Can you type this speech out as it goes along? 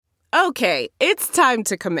Okay, it's time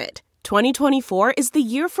to commit. 2024 is the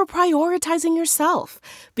year for prioritizing yourself.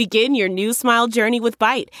 Begin your new smile journey with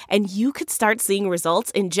Byte, and you could start seeing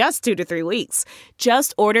results in just 2 to 3 weeks.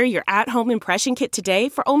 Just order your at-home impression kit today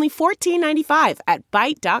for only $14.95 at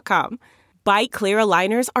Byte.com. Byte Clear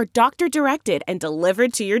aligners are doctor-directed and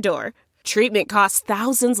delivered to your door. Treatment costs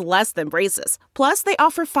thousands less than braces. Plus, they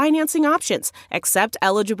offer financing options, accept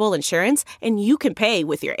eligible insurance, and you can pay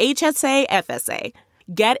with your HSA, FSA.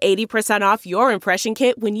 Get 80% off your impression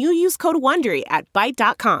kit when you use code WONDERY at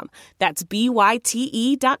Byte.com. That's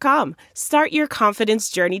BYTE.com. Start your confidence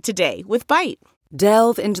journey today with Byte.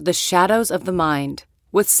 Delve into the shadows of the mind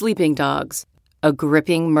with Sleeping Dogs, a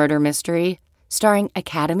gripping murder mystery starring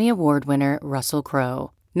Academy Award winner Russell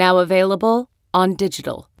Crowe. Now available on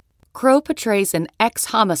digital. Crowe portrays an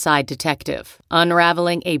ex-homicide detective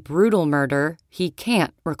unraveling a brutal murder he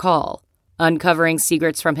can't recall. Uncovering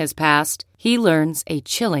secrets from his past, he learns a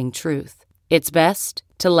chilling truth. It's best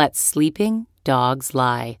to let sleeping dogs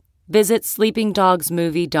lie. Visit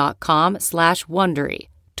sleepingdogsmovie.com/Wondery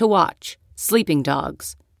to watch Sleeping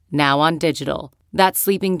Dogs, now on digital. That's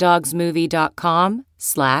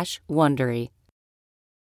sleepingdogsmovie.com/Wondery.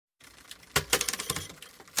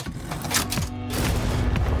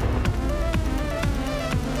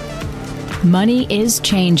 Money is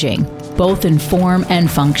changing, both in form and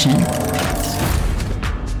function.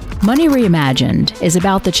 Money Reimagined is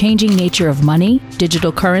about the changing nature of money,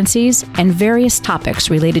 digital currencies, and various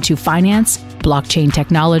topics related to finance, blockchain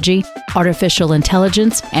technology, artificial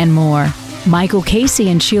intelligence, and more. Michael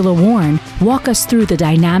Casey and Sheila Warren walk us through the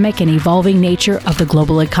dynamic and evolving nature of the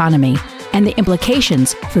global economy and the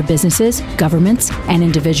implications for businesses, governments, and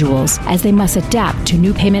individuals as they must adapt to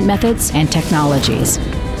new payment methods and technologies.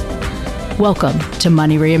 Welcome to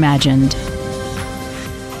Money Reimagined.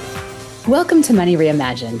 Welcome to Money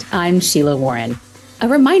Reimagined. I'm Sheila Warren. A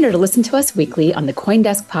reminder to listen to us weekly on the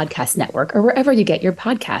CoinDesk Podcast Network or wherever you get your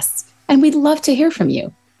podcasts. And we'd love to hear from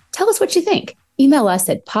you. Tell us what you think. Email us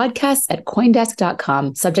at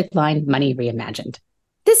podcasts@coindesk.com, subject line Money Reimagined.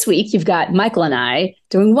 This week, you've got Michael and I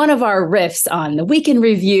doing one of our riffs on the week in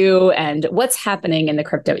review and what's happening in the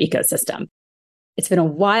crypto ecosystem. It's been a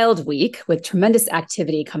wild week with tremendous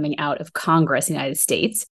activity coming out of Congress in the United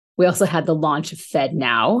States. We also had the launch of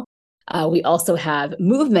FedNow. We also have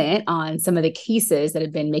movement on some of the cases that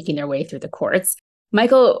have been making their way through the courts.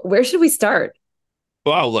 Michael, where should we start?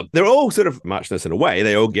 Well, look, they're all sort of muchness in a way.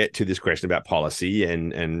 They all get to this question about policy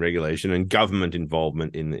and regulation and government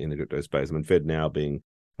involvement in the crypto space. I mean, FedNow being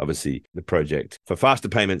obviously the project for faster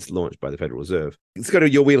payments launched by the Federal Reserve. Let's go to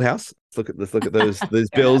your wheelhouse. Let's look at those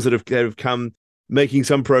bills that have come, making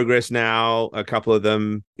some progress now. A couple of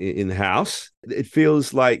them in the House. It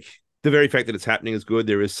feels like the very fact that it's happening is good.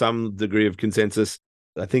 There is some degree of consensus.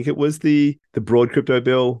 I think it was the broad crypto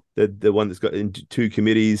bill, the one that's got into 2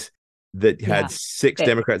 committees that had 6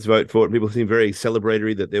 Democrats vote for it. People seem very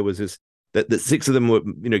celebratory that there was this, that 6 of them were,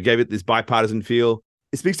 gave it this bipartisan feel.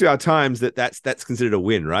 It speaks to our times that's considered a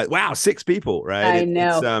win, right? Wow, 6 people, right? I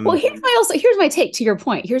know. Well, here's my take to your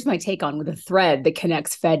point. Here's my take on the thread that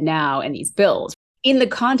connects FedNow and these bills. In the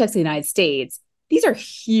context of the United States, these are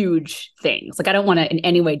huge things. Like, I don't want to in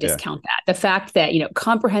any way discount that. The fact that,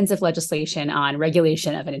 comprehensive legislation on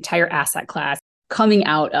regulation of an entire asset class coming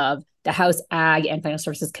out of the House Ag and Financial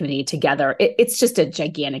Services Committee together, it's just a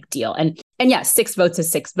gigantic deal. And yes, 6 votes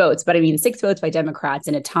is 6 votes, but I mean, 6 votes by Democrats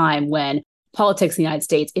in a time when politics in the United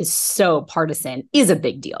States is so partisan is a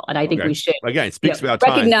big deal. And I think we should, again, it speaks about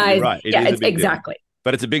time. Recognize, right. It's exactly. Deal.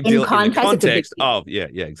 But it's a big deal in the context of,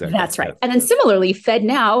 exactly. That's right. And then similarly,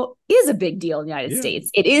 FedNow is a big deal in the United States.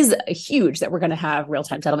 It is huge that we're going to have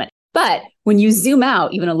real-time settlement. But when you zoom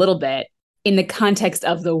out even a little bit in the context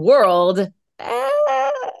of the world, and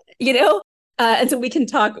so we can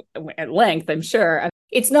talk at length, I'm sure.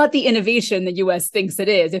 It's not the innovation the U.S. thinks it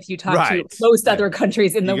is if you talk to most other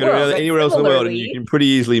countries in the world. Anywhere else in the world, and you can pretty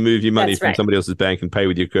easily move your money from somebody else's bank and pay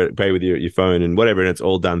with your phone and whatever, and it's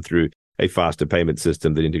all done through a faster payment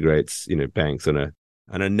system that integrates, banks on a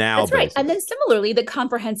now That's right. basis. And then similarly, the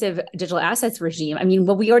comprehensive digital assets regime. I mean,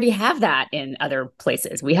 we already have that in other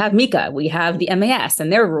places. We have MiCA, we have the MAS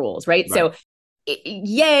and their rules, right? So,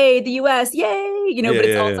 yay, the US, yay, but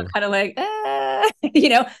it's also kind of like, so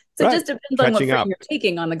it just depends on what frame you're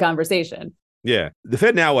taking on the conversation. Yeah. The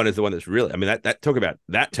FedNow one is the one that's really, that talk about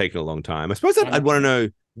that taking a long time. I suppose I'd want to know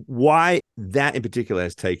why that in particular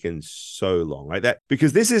has taken so long, right?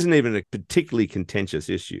 Because this isn't even a particularly contentious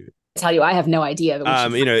issue. I tell you, I have no idea.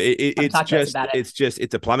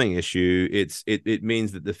 It's a plumbing issue. It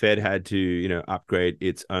means that the Fed had to, upgrade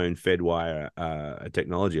its own FedWire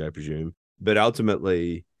technology, I presume. But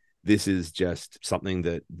ultimately, this is just something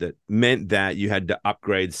that meant that you had to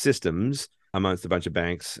upgrade systems amongst a bunch of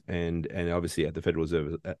banks and obviously at the Federal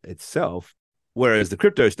Reserve itself. Whereas the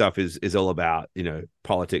crypto stuff is all about,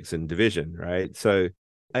 politics and division, right? So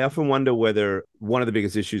I often wonder whether one of the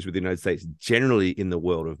biggest issues with the United States generally in the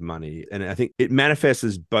world of money, and I think it manifests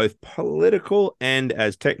as both political and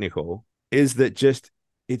as technical, is that just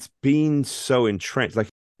it's been so entrenched. Like,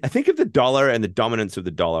 I think of the dollar and the dominance of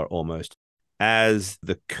the dollar almost as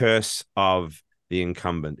the curse of the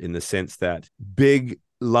incumbent, in the sense that big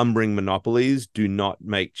lumbering monopolies do not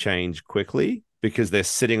make change quickly because they're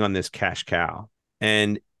sitting on this cash cow.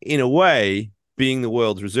 And in a way, being the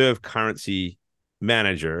world's reserve currency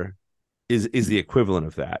manager is the equivalent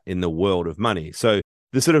of that in the world of money. So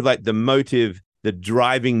the sort of like the motive, the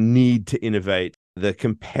driving need to innovate, the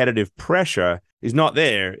competitive pressure is not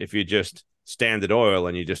there if you're just Standard Oil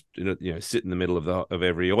and you just sit in the middle of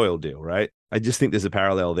every oil deal, right? I just think there's a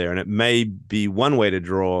parallel there, and it may be one way to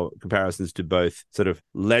draw comparisons to both sort of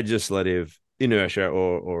legislative inertia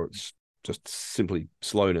or just simply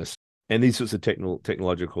slowness and these sorts of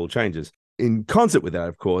technological changes. In concert with that,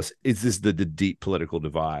 of course, is this the deep political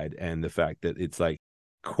divide and the fact that it's like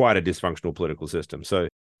quite a dysfunctional political system. So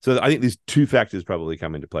I think these two factors probably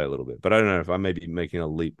come into play a little bit, but I don't know if I may be making a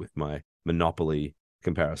leap with my monopoly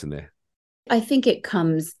comparison there. I think it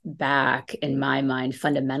comes back, in my mind,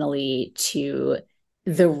 fundamentally to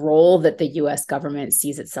the role that the U.S. government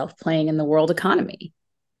sees itself playing in the world economy.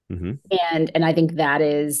 Mm-hmm. And I think that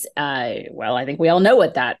is, I think we all know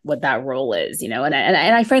what that role is, and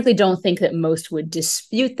I frankly don't think that most would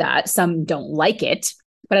dispute that. Some don't like it,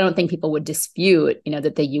 but I don't think people would dispute,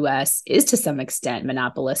 that the U.S. is to some extent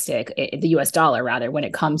monopolistic, the U.S. dollar rather, when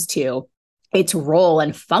it comes to its role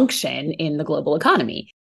and function in the global economy.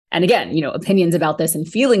 And again, opinions about this and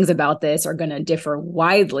feelings about this are going to differ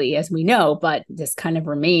widely, as we know, but this kind of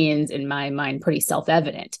remains, in my mind, pretty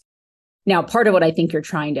self-evident. Now, part of what I think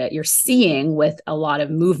you're seeing with a lot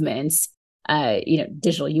of movements,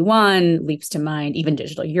 digital yuan leaps to mind, even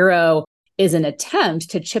digital euro, is an attempt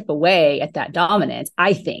to chip away at that dominance,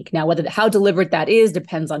 I think. Now, how deliberate that is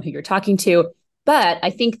depends on who you're talking to. But I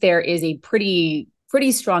think there is a pretty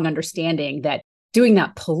strong understanding that doing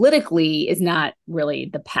that politically is not really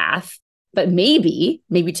the path. But maybe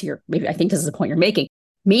I think this is the point you're making.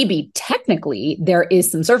 Maybe technically there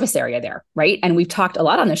is some surface area there, right? And we've talked a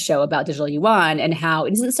lot on this show about digital yuan and how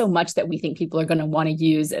it isn't so much that we think people are going to want to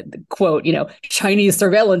use the quote, Chinese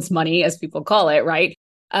surveillance money, as people call it, right?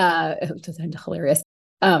 It's hilarious,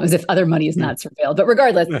 as if other money is not surveilled. But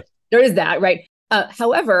regardless, there is that, right?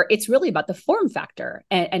 However, it's really about the form factor.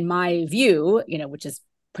 And my view, which is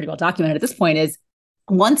pretty well documented at this point, is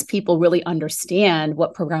once people really understand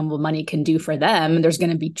what programmable money can do for them, there's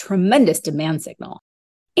going to be tremendous demand signal.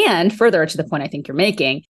 And further to the point I think you're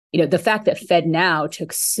making, the fact that FedNow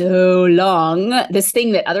took so long, this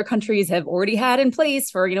thing that other countries have already had in place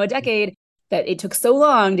for, a decade, that it took so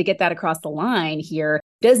long to get that across the line here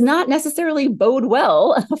does not necessarily bode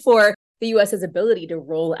well for the US's ability to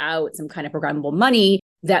roll out some kind of programmable money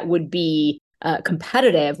that would be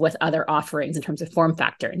competitive with other offerings in terms of form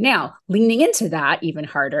factor. Now, leaning into that even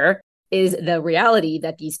harder is the reality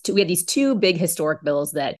that we had these two big historic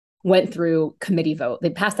bills that went through committee vote.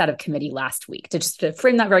 They passed out of committee last week. To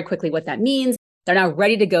frame that very quickly, what that means, they're now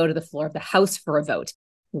ready to go to the floor of the House for a vote.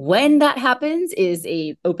 When that happens is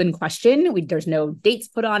a open question. There's no dates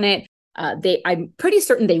put on it. I'm pretty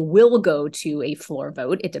certain they will go to a floor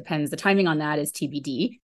vote. It depends. The timing on that is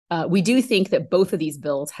TBD. We do think that both of these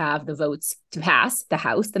bills have the votes to pass the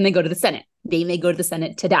House, then they go to the Senate. They may go to the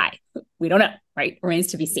Senate to die. We don't know, right? Remains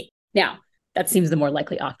to be seen. Now, that seems the more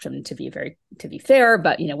likely option to be fair,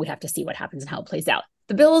 but we have to see what happens and how it plays out.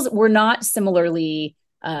 The bills were not similarly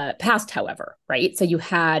passed, however, right? So you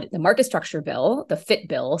had the market structure bill, the FIT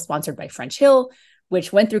bill, sponsored by French Hill,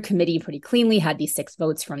 which went through committee pretty cleanly, had these 6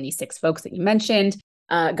 votes from these 6 folks that you mentioned,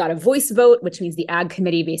 got a voice vote, which means the Ag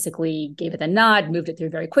Committee basically gave it the nod, moved it through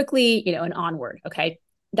very quickly, and onward, okay?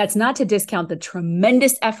 That's not to discount the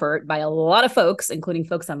tremendous effort by a lot of folks, including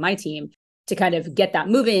folks on my team, to kind of get that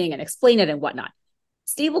moving and explain it and whatnot.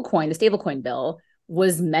 The stablecoin bill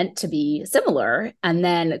was meant to be similar. And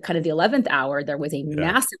then kind of the 11th hour, there was a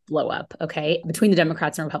massive blow up, okay, between the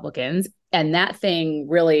Democrats and Republicans. And that thing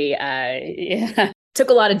really took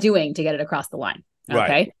a lot of doing to get it across the line, okay?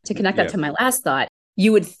 Right. To connect that to my last thought,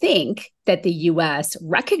 you would think that the U.S.,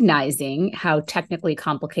 recognizing how technically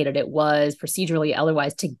complicated it was, procedurally,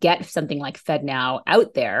 otherwise, to get something like FedNow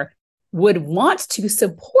out there, would want to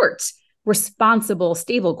support responsible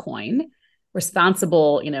stablecoin,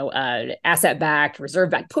 responsible, asset-backed,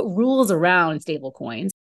 reserve-backed, put rules around stablecoins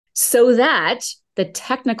so that the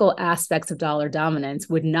technical aspects of dollar dominance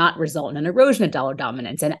would not result in an erosion of dollar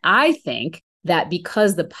dominance. And I think that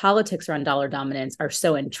because the politics around dollar dominance are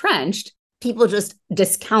so entrenched, people just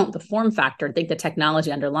discount the form factor and think the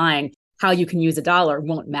technology underlying how you can use a dollar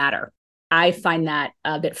won't matter. I find that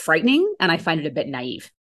a bit frightening, and I find it a bit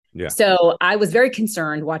naive. Yeah. So I was very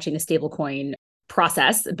concerned watching the stablecoin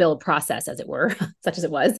build process, as it were, such as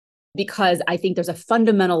it was, because I think there's a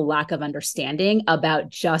fundamental lack of understanding about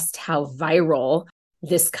just how viral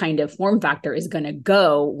this kind of form factor is going to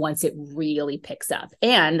go once it really picks up.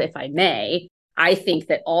 And if I may, I think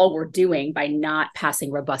that all we're doing by not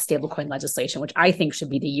passing robust stablecoin legislation, which I think should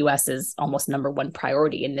be the US's almost number one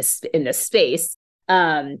priority in this space,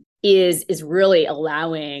 is really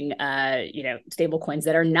allowing stablecoins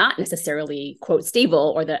that are not necessarily, quote,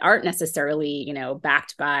 stable, or that aren't necessarily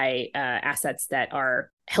backed by assets that are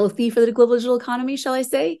healthy for the global digital economy, shall I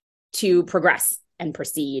say, to progress and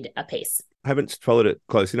proceed apace. I haven't followed it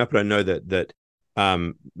close enough, but I know that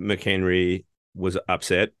McHenry was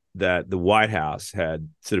upset that the White House had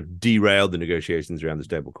sort of derailed the negotiations around the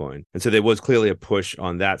stablecoin. And so there was clearly a push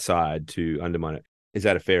on that side to undermine it. Is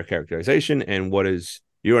that a fair characterization? And what is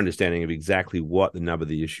your understanding of exactly what the nub of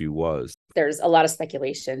the issue was? There's a lot of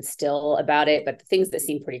speculation still about it, but the things that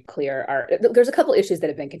seem pretty clear are there's a couple issues that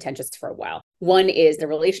have been contentious for a while. One is the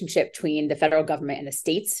relationship between the federal government and the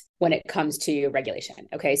states when it comes to regulation.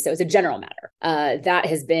 Okay, so it's a general matter. That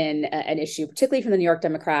has been an issue, particularly from the New York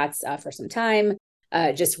Democrats for some time.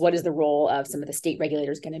 Just what is the role of some of the state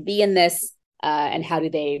regulators going to be in this? And how do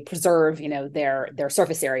they preserve, their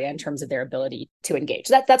surface area in terms of their ability to engage?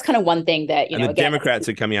 So that's kind of one thing that, and the Democrats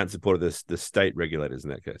are coming out in support of the state regulators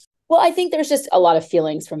in that case. Well, I think there's just a lot of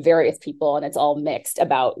feelings from various people, and it's all mixed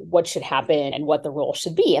about what should happen and what the role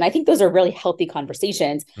should be. And I think those are really healthy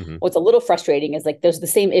conversations. Mm-hmm. What's a little frustrating is there's the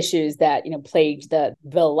same issues that, plagued the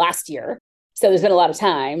bill last year. So there's been a lot of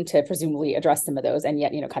time to presumably address some of those. And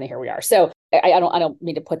yet, kind of here we are. So I don't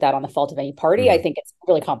mean to put that on the fault of any party. Mm-hmm. I think it's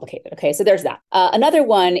really complicated. Okay, so there's that. Another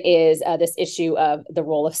one is this issue of the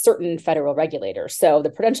role of certain federal regulators. So the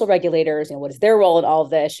prudential regulators, what is their role in all of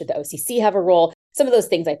this? Should the OCC have a role? Some of those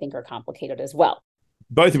things I think are complicated as well.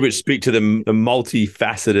 Both of which speak to the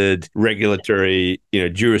multifaceted regulatory,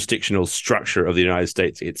 jurisdictional structure of the United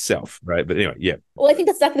States itself, right? But anyway, yeah. Well, I think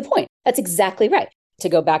that's exactly the point. That's exactly right. To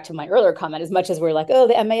go back to my earlier comment, as much as we're like, oh,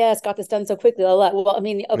 the MAS got this done so quickly, well, I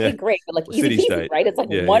mean, okay, yeah. Great, but easy peasy, right? It's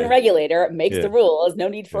one regulator makes the rules. No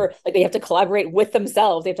need for they have to collaborate with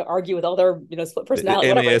themselves. They have to argue with all their split personality.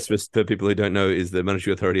 The MAS, for people who don't know, is the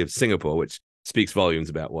Monetary Authority of Singapore, which speaks volumes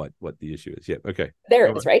about what the issue is. Yeah, okay. There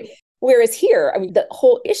it is, right? Whereas here, I mean, the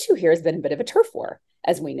whole issue here has been a bit of a turf war,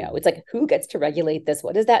 as we know. It's who gets to regulate this?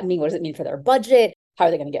 What does that mean? What does it mean for their budget? How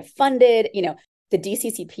are they going to get funded? The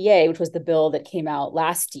DCCPA, which was the bill that came out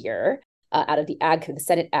last year out of the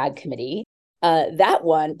Senate Ag Committee, that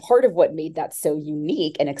one, part of what made that so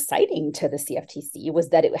unique and exciting to the CFTC was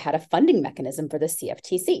that it had a funding mechanism for the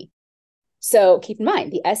CFTC. So keep in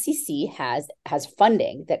mind, the SEC has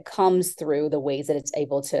funding that comes through the ways that it's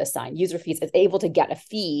able to assign user fees. It's able to get a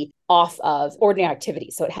fee off of ordinary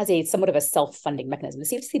activities. So it has somewhat of a self-funding mechanism. The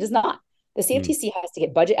CFTC does not. The CFTC has to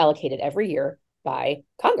get budget allocated every year by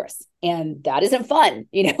Congress. And that isn't fun,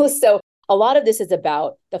 So a lot of this is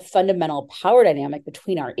about the fundamental power dynamic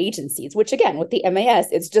between our agencies, which again, with the MAS,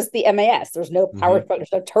 it's just the MAS. There's no power,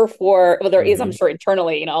 there's no turf war. Well, there is, I'm sure,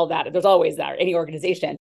 internally, all that. There's always that, or any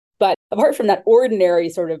organization. But apart from that ordinary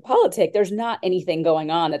sort of politic, there's not anything going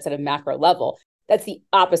on that's at a macro level. That's the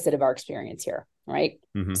opposite of our experience here, right?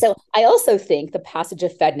 Mm-hmm. So I also think the passage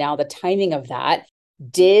of FedNow, the timing of that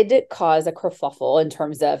did cause a kerfuffle in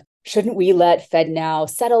terms of, shouldn't we let FedNow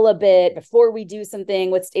settle a bit before we do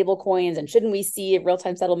something with stablecoins? And shouldn't we see if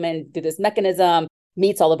real-time settlement through this mechanism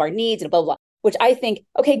meets all of our needs and blah, blah, blah, which I think,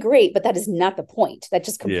 okay, great, but that is not the point. That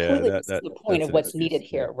just completely misses the point of what's needed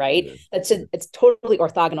here, right? Yeah. It's totally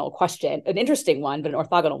orthogonal question, an interesting one, but an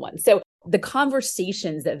orthogonal one. So the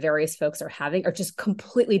conversations that various folks are having are just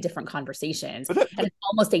completely different conversations. And it's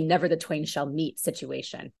almost a never the twain shall meet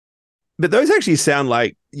situation. But those actually sound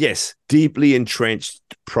like, yes, deeply entrenched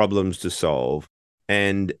problems to solve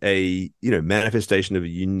and a, manifestation of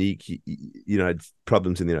unique,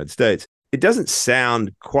 problems in the United States. It doesn't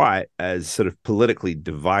sound quite as sort of politically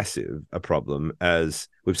divisive a problem as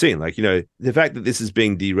we've seen. The fact that this is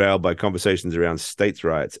being derailed by conversations around states'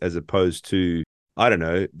 rights as opposed to,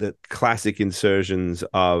 the classic insertions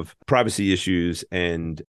of privacy issues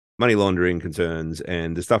and money laundering concerns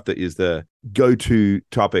and the stuff that is the go-to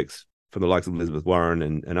topics from the likes of Elizabeth Warren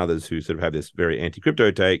and others who sort of have this very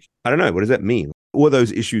anti-crypto take. I don't know. What does that mean? Were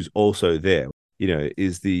those issues also there?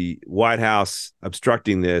 Is the White House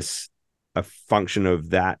obstructing this a function of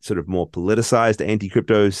that sort of more politicized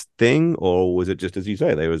anti-crypto thing, or was it just, as you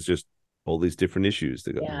say, there was just all these different issues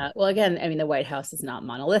that got Yeah. Well, again, I mean, the White House is not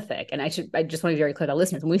monolithic. And I just want to be very clear to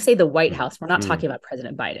listeners. When we say the White House, we're not talking about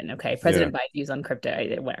President Biden. Okay. President Biden's views on crypto,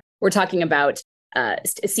 whatever. We're talking about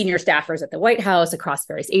senior staffers at the White House across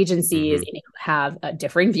various agencies who have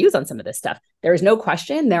differing views on some of this stuff. There is no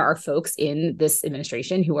question there are folks in this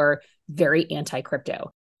administration who are very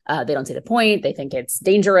anti-crypto. They don't see the point. They think it's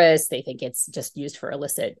dangerous. They think it's just used for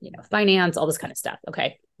illicit, finance, all this kind of stuff.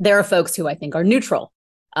 Okay. There are folks who I think are neutral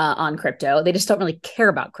on crypto. They just don't really care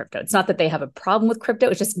about crypto. It's not that they have a problem with crypto.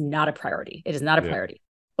 It's just not a priority. It is not a priority.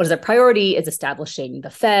 What is a priority is establishing the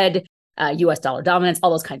Fed, US dollar dominance,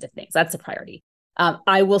 all those kinds of things. That's a priority.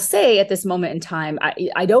 I will say at this moment in time,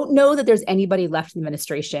 I don't know that there's anybody left in the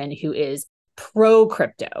administration who is pro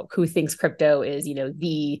crypto, who thinks crypto is,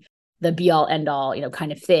 the be all end all,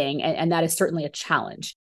 kind of thing. And that is certainly a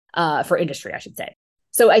challenge for industry, I should say.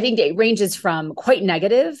 So I think it ranges from quite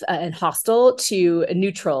negative and hostile to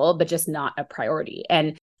neutral, but just not a priority.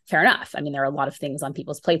 And fair enough. I mean, there are a lot of things on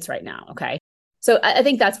people's plates right now. Okay. So I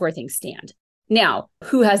think that's where things stand. Now,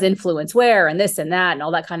 who has influence where and this and that and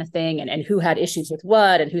all that kind of thing, and who had issues with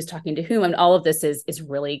what and who's talking to whom, and all of this is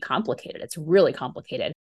really complicated. It's really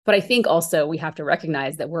complicated. But I think also we have to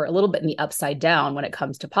recognize that we're a little bit in the upside down when it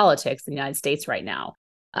comes to politics in the United States right now.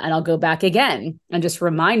 And I'll go back again and just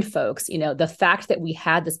remind folks, the fact that we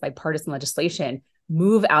had this bipartisan legislation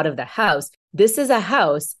move out of the House. This is a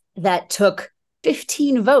House that took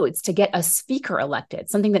 15 votes to get a speaker elected,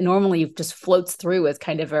 something that normally just floats through as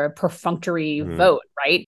kind of a perfunctory vote,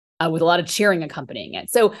 right? With a lot of cheering accompanying it.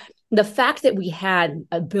 So the fact that we had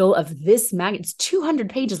a bill of this magnitude, it's 200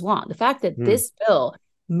 pages long, the fact that this bill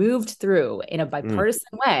moved through in a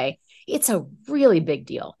bipartisan way, it's a really big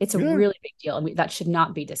deal. It's a really big deal. And that should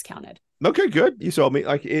not be discounted. Okay, good. You sold me.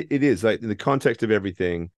 Like it is, like in the context of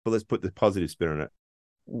everything, but let's put the positive spin on it.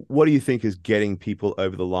 What do you think is getting people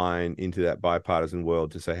over the line into that bipartisan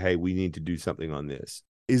world to say, hey, we need to do something on this?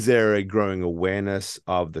 Is there a growing awareness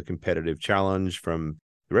of the competitive challenge from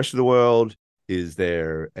the rest of the world? Is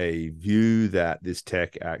there a view that this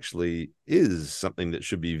tech actually is something that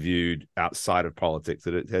should be viewed outside of politics,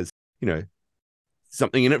 that it has,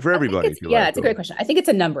 something in it for everybody? It's a great question. I think it's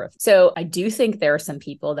a number of. So I do think there are some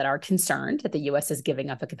people that are concerned that the U.S. is giving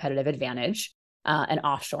up a competitive advantage and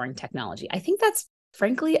offshoring technology. I think that's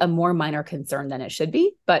frankly a more minor concern than it should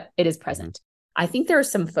be, but it is present. I think there are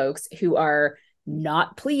some folks who are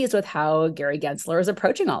not pleased with how Gary Gensler is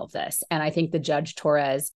approaching all of this. And I think the Judge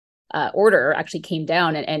Torres order actually came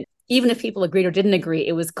down. And even if people agreed or didn't agree,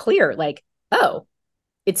 it was clear, like, oh,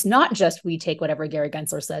 it's not just we take whatever Gary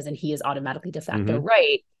Gensler says and he is automatically de facto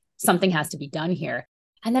right. Something has to be done here.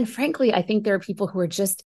 And then frankly, I think there are people who are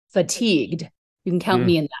just fatigued. You can count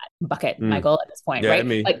me in that bucket, Michael, at this point, right?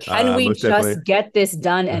 Me. Like, can we just definitely get this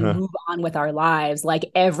done and move on with our lives like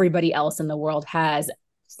everybody else in the world has,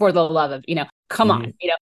 for the love of, come on,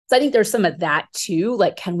 So I think there's some of that too.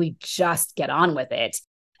 Like, can we just get on with it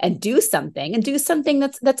and do something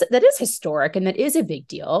that is historic and that is a big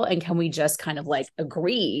deal? And can we just kind of like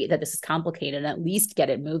agree that this is complicated and at least get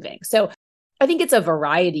it moving? So I think it's a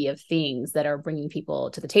variety of things that are bringing people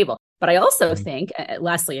to the table. But I also think,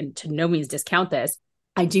 lastly, and to no means discount this,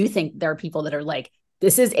 I do think there are people that are like,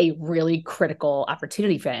 this is a really critical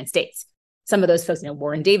opportunity for the United States. Some of those folks,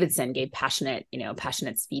 Warren Davidson gave passionate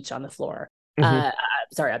speech on the floor, at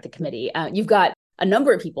the committee. You've got a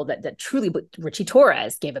number of people that truly, Richie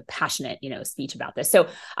Torres gave a passionate, speech about this. So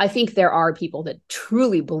I think there are people that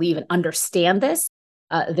truly believe and understand this.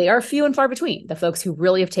 They are few and far between, the folks who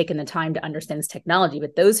really have taken the time to understand this technology.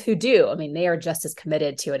 But those who do, I mean, they are just as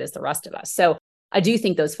committed to it as the rest of us. So I do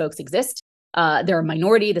think those folks exist. They're a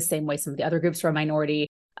minority the same way some of the other groups are a minority.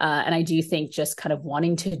 And I do think just kind of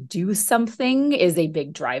wanting to do something is a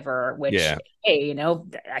big driver, which, hey,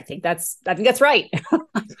 I think that's right.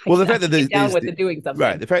 Well, the fact that there's doing something.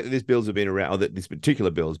 Right. The fact that these bills have been around, or that these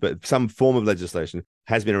particular bills, but some form of legislation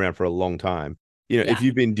has been around for a long time. If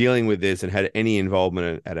you've been dealing with this and had any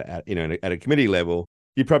involvement at a committee level,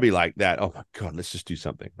 you're probably like that. Oh my God, let's just do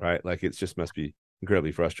something, right? Like it just must be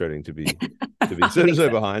incredibly frustrating to be so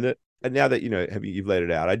behind it. And now that you've laid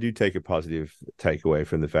it out, I do take a positive takeaway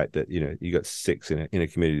from the fact that you got 6 in a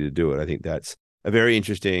committee to do it. I think that's a very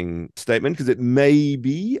interesting statement, because it may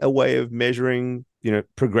be a way of measuring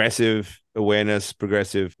progressive awareness,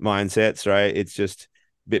 progressive mindsets, right? It's just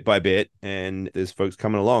bit by bit, and there's folks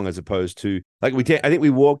coming along, as opposed to like I think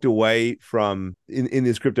we walked away from in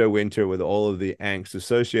this crypto winter with all of the angst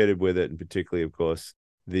associated with it, and particularly, of course,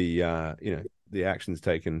 the the actions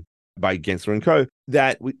taken by Gensler and co.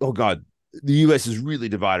 That we, oh God, the US is really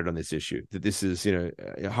divided on this issue, that this is,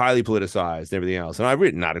 highly politicized and everything else. And I've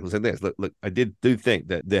written articles like this. Look, I do think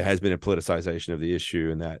that there has been a politicization of the issue,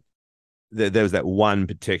 and that there was that one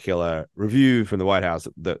particular review from the White House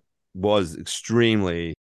that was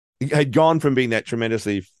extremely, it had gone from being that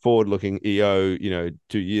tremendously forward-looking EO,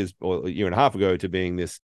 2 years or a year and a half ago, to being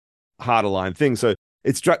this hard line thing. So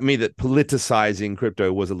it struck me that politicizing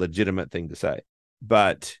crypto was a legitimate thing to say.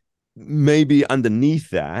 But maybe underneath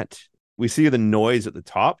that, we see the noise at the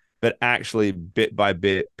top, but actually bit by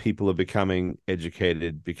bit, people are becoming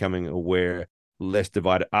educated, becoming aware, less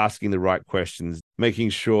divided, asking the right questions, making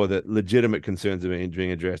sure that legitimate concerns are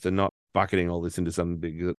being addressed and not bucketing all this into some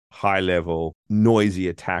big high level noisy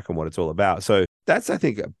attack on what it's all about. So that's, I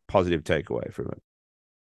think, a positive takeaway from it.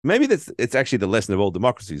 Maybe it's actually the lesson of all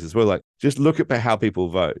democracies as well. Like, just look at how people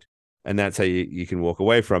vote, and that's how you can walk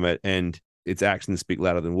away from it. And its actions speak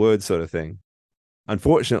louder than words, sort of thing.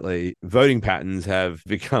 Unfortunately, voting patterns have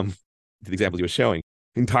become, the example you were showing,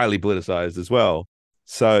 entirely politicized as well.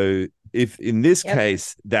 So if in this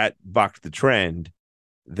case that bucked the trend,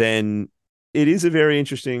 then it is a very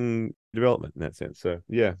interesting development in that sense. So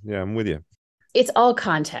yeah, I'm with you. It's all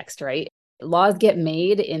context, right? Laws get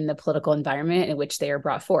made in the political environment in which they are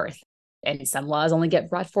brought forth. And some laws only get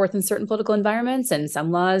brought forth in certain political environments, and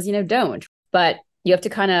some laws, don't. But you have to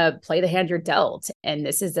kind of play the hand you're dealt. And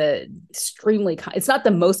this is it's not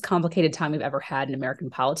the most complicated time we've ever had in American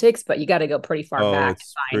politics, but you got to go pretty far back to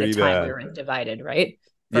find a time we were divided, right?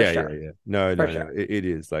 Yeah. No, it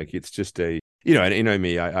is. Like, it's just and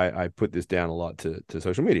me, I put this down a lot to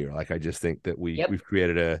social media. Like, I just think that we've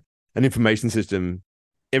created an information system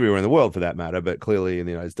everywhere in the world, for that matter, but clearly in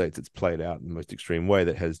the United States, it's played out in the most extreme way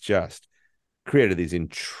that has just created these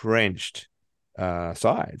entrenched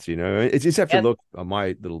sides. It's just have to look on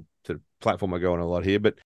my little sort of platform I go on a lot here,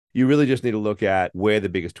 but you really just need to look at where the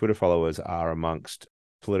biggest Twitter followers are amongst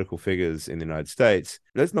political figures in the United States.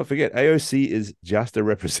 Let's not forget, AOC is just a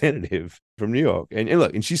representative from New York, and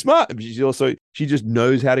look, and she's smart. She just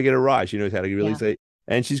knows how to get a rise. She knows how to really say,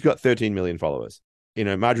 and she's got 13 million followers.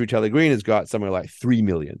 Marjorie Taylor Greene has got somewhere like 3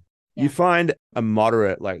 million. Yeah. You find a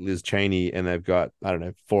moderate like Liz Cheney, and they've got,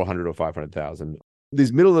 400 or 500,000.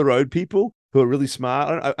 These middle of the road people who are really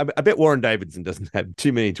smart. I bet Warren Davidson doesn't have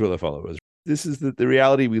too many Twitter followers. This is the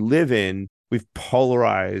reality we live in. We've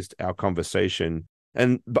polarized our conversation.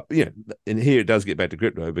 And here it does get back to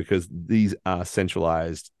crypto, because these are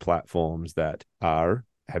centralized platforms that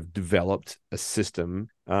have developed a system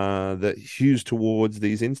that hews towards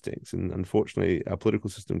these instincts. And unfortunately, our political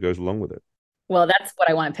system goes along with it. Well, that's what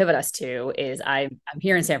I want to pivot us to. Is I'm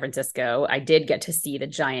here in San Francisco. I did get to see the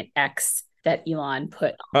giant X that Elon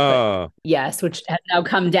put on. Yes, which has now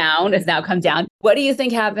come down. What do you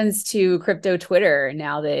think happens to crypto Twitter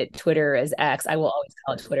now that Twitter is X? I will always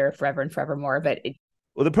call it Twitter forever and forevermore. But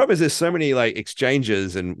well, the problem is there's so many like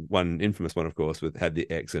exchanges, and one infamous one, of course, had the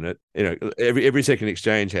X in it. Every second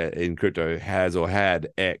exchange in crypto has or had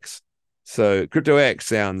X. So crypto X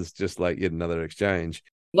sounds just like yet another exchange.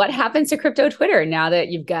 What happens to crypto Twitter now that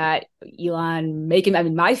you've got Elon making? I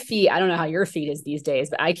mean, my feed, I don't know how your feed is these days,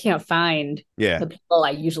 but I can't find the people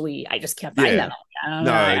I just can't find them.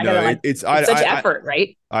 I don't know. It's such effort,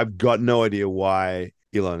 right? I've got no idea why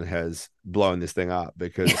Elon has blown this thing up,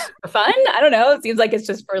 because for fun? I don't know. It seems like it's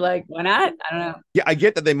just for like, why not? I don't know. Yeah, I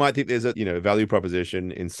get that they might think there's a value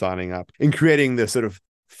proposition in signing up, in creating the sort of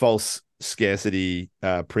false scarcity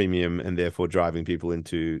premium, and therefore driving people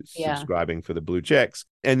into subscribing for the blue checks.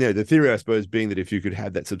 And the theory, I suppose, being that if you could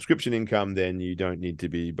have that subscription income, then you don't need to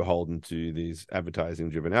be beholden to these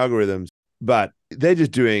advertising driven algorithms. But they're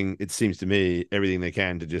just doing, it seems to me, everything they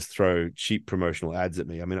can to just throw cheap promotional ads at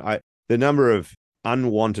me. I mean, the number of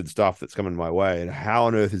unwanted stuff that's coming my way, and how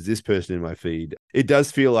on earth is this person in my feed? It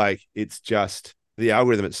does feel like it's just the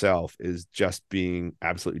algorithm itself is just being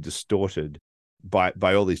absolutely distorted by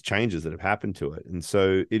all these changes that have happened to it. And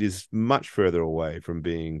so it is much further away from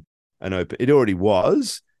being an open, it already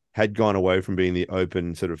had gone away from being the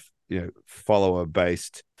open sort of, follower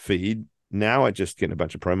based feed. Now I just get a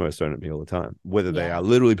bunch of promos thrown at me all the time, whether they are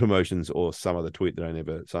literally promotions or some other tweet that I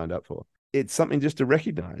never signed up for. It's something just to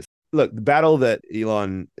recognize. Look, the battle that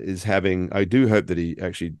Elon is having, I do hope that he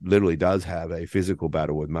actually literally does have a physical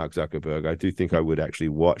battle with Mark Zuckerberg. I do think I would actually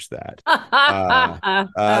watch that.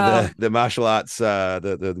 The martial arts,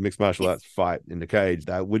 the mixed martial arts fight in the cage,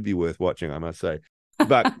 that would be worth watching, I must say.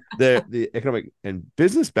 But the economic and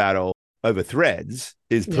business battle over Threads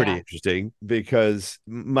is pretty interesting, because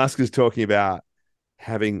Musk is talking about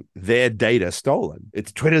having their data stolen.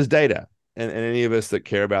 It's Twitter's data. and any of us that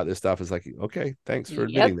care about this stuff is like, okay, thanks for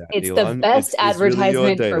admitting that. It's Elon. the best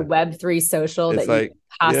advertisement really for Web3 social it's that you could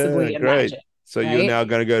possibly imagine. So right? you're now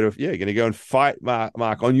going to go and fight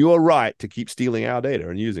Mark on your right to keep stealing our data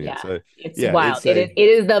and using it. So it's wild. It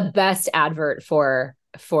is the best advert for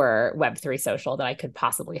Web3 social that I could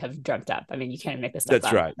possibly have dreamt up. I mean, you can't make this stuff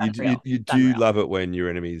up. That's right. You do love it when your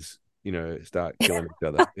enemies, start killing each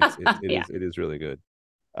other. It is really good.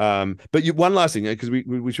 But one last thing, because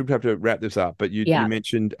we should have to wrap this up. But you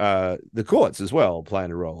mentioned the courts as well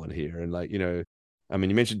playing a role in here, and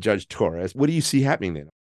you mentioned Judge Torres. What do you see happening there?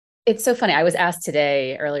 It's so funny. I was asked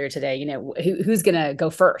earlier today, who's going to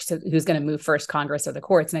go first? Who's going to move first, Congress or the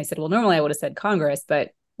courts? And I said, well, normally I would have said Congress,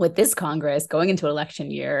 but with this Congress going into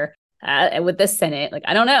election year, with this Senate,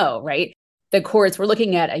 I don't know, right? The courts, we're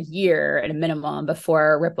looking at a year at a minimum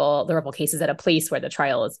before the Ripple case is at a place where the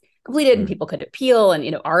trial is completed and people could appeal.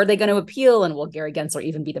 And, are they going to appeal? And will Gary Gensler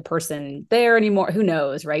even be the person there anymore? Who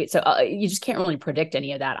knows, right? So you just can't really predict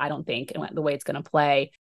any of that, I don't think, the way it's going to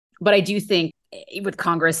play. But I do think with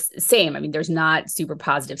Congress, same. I mean, there's not super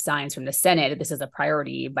positive signs from the Senate that this is a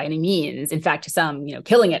priority by any means. In fact, some,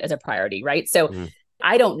 killing it as a priority, right? So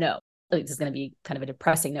I don't know. This is going to be kind of a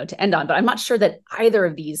depressing note to end on, but I'm not sure that either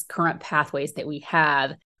of these current pathways that we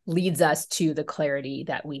have leads us to the clarity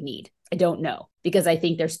that we need. I don't know, because I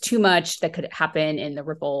think there's too much that could happen in the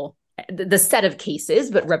Ripple, the set of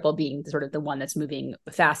cases, but Ripple being sort of the one that's moving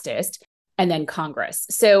fastest, and then Congress.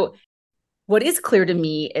 So what is clear to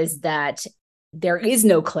me is that there is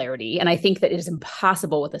no clarity. And I think that it is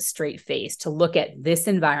impossible with a straight face to look at this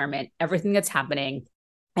environment, everything that's happening,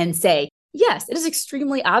 and say, yes, it is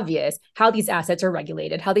extremely obvious how these assets are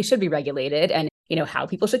regulated, how they should be regulated, and how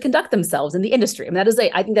people should conduct themselves in the industry. I mean,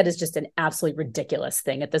 I think that is just an absolutely ridiculous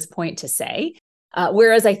thing at this point to say.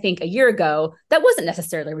 Whereas I think a year ago, that wasn't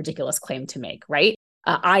necessarily a ridiculous claim to make, right?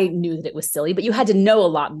 I knew that it was silly, but you had to know a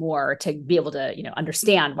lot more to be able to,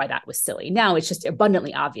 understand why that was silly. Now it's just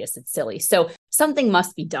abundantly obvious it's silly. So something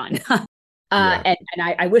must be done. And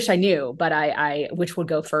I wish I knew, but I which would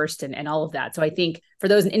go first and all of that. So I think for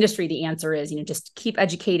those in industry, the answer is, just keep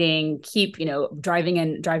educating, keep,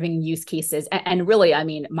 driving use cases. And really, I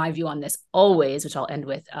mean, my view on this always, which I'll end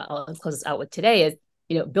with, I'll close this out with today, is,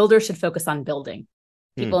 builders should focus on building.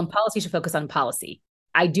 People in policy should focus on policy.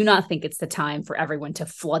 I do not think it's the time for everyone to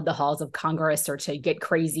flood the halls of Congress or to get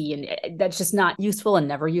crazy. And that's just not useful and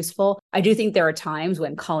never useful. I do think there are times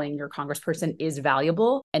when calling your congressperson is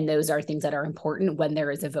valuable. And those are things that are important when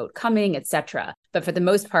there is a vote coming, et cetera. But for the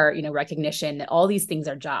most part, recognition that all these things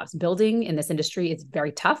are jobs. Building in this industry is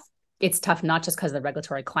very tough. It's tough not just because of the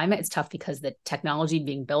regulatory climate. It's tough because the technology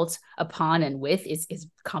being built upon and with is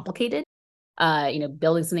complicated.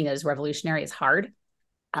 Building something that is revolutionary is hard.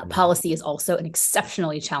 Policy is also an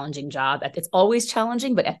exceptionally challenging job. It's always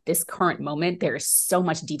challenging, but at this current moment, there is so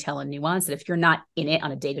much detail and nuance that if you're not in it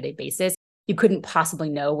on a day-to-day basis, you couldn't possibly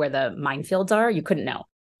know where the minefields are. You couldn't know,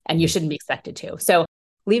 and you shouldn't be expected to. So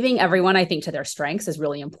leaving everyone, I think, to their strengths is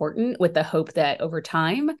really important, with the hope that over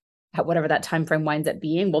time, whatever that time frame winds up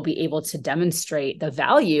being, we'll be able to demonstrate the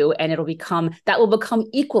value, and will become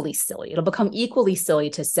equally silly. It'll become equally silly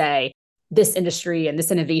to say, this industry and this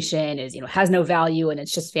innovation is, has no value and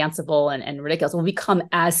it's just fanciful and ridiculous. It will become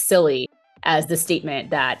as silly as the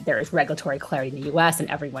statement that there is regulatory clarity in the US and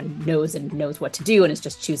everyone knows what to do and is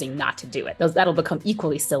just choosing not to do it. That'll become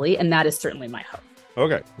equally silly. And that is certainly my hope.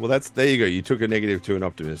 Okay. Well, there you go. You took a negative to an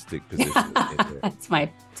optimistic position. That's my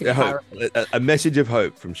a message of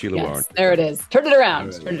hope from Sheila Warren. There it is. Turn it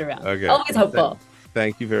around. Turn it around. Okay. Always hopeful.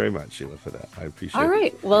 Thank you very much, Sheila, for that. I appreciate it. All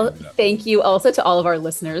right. Well, thank you also to all of our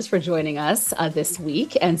listeners for joining us this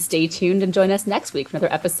week. And stay tuned and join us next week for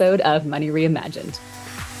another episode of Money Reimagined.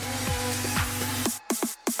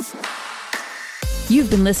 You've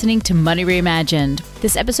been listening to Money Reimagined.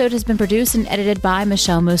 This episode has been produced and edited by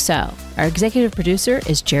Michelle Mousseau. Our executive producer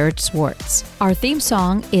is Jared Swartz. Our theme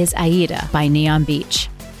song is Aida by Neon Beach.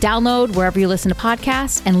 Download wherever you listen to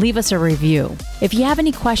podcasts and leave us a review. If you have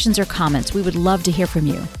any questions or comments, we would love to hear from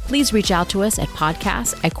you. Please reach out to us at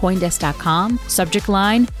podcast@coindesk.com, subject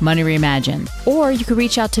line Money Reimagined. Or you can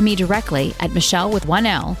reach out to me directly at Michelle with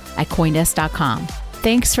 1L at coindesk.com.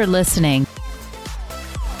 Thanks for listening.